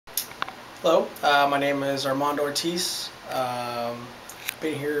Hello, my name is Armando Ortiz.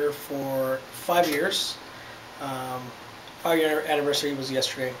 Been here for 5 years. Um, 5-year anniversary was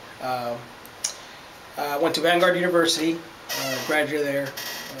yesterday. I went to Vanguard University, graduated there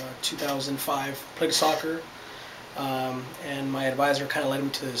 2005, played soccer, and my advisor kind of led me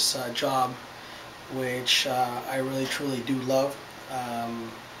to this job, which I really truly do love.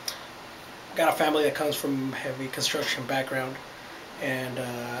 Got a family that comes from heavy construction background, and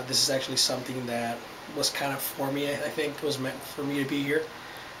this is actually something that was kind of for me. I think it was meant for me to be here.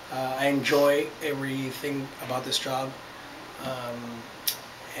 I enjoy everything about this job,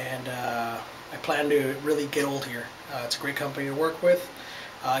 and I plan to really get old here. It's a great company to work with.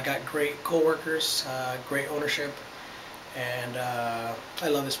 I got great co-workers, great ownership, and I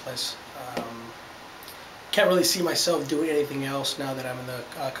love this place. Can't really see myself doing anything else now that I'm in the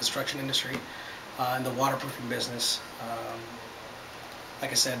construction industry, in the waterproofing business. Like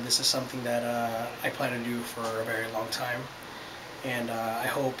I said, this is something that I plan to do for a very long time, and I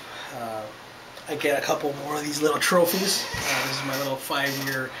hope I get a couple more of these little trophies. This is my little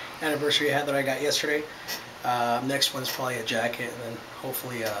 5-year anniversary hat that I got yesterday. Next one's probably a jacket, and then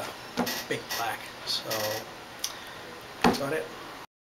hopefully a big plaque. So that's about it.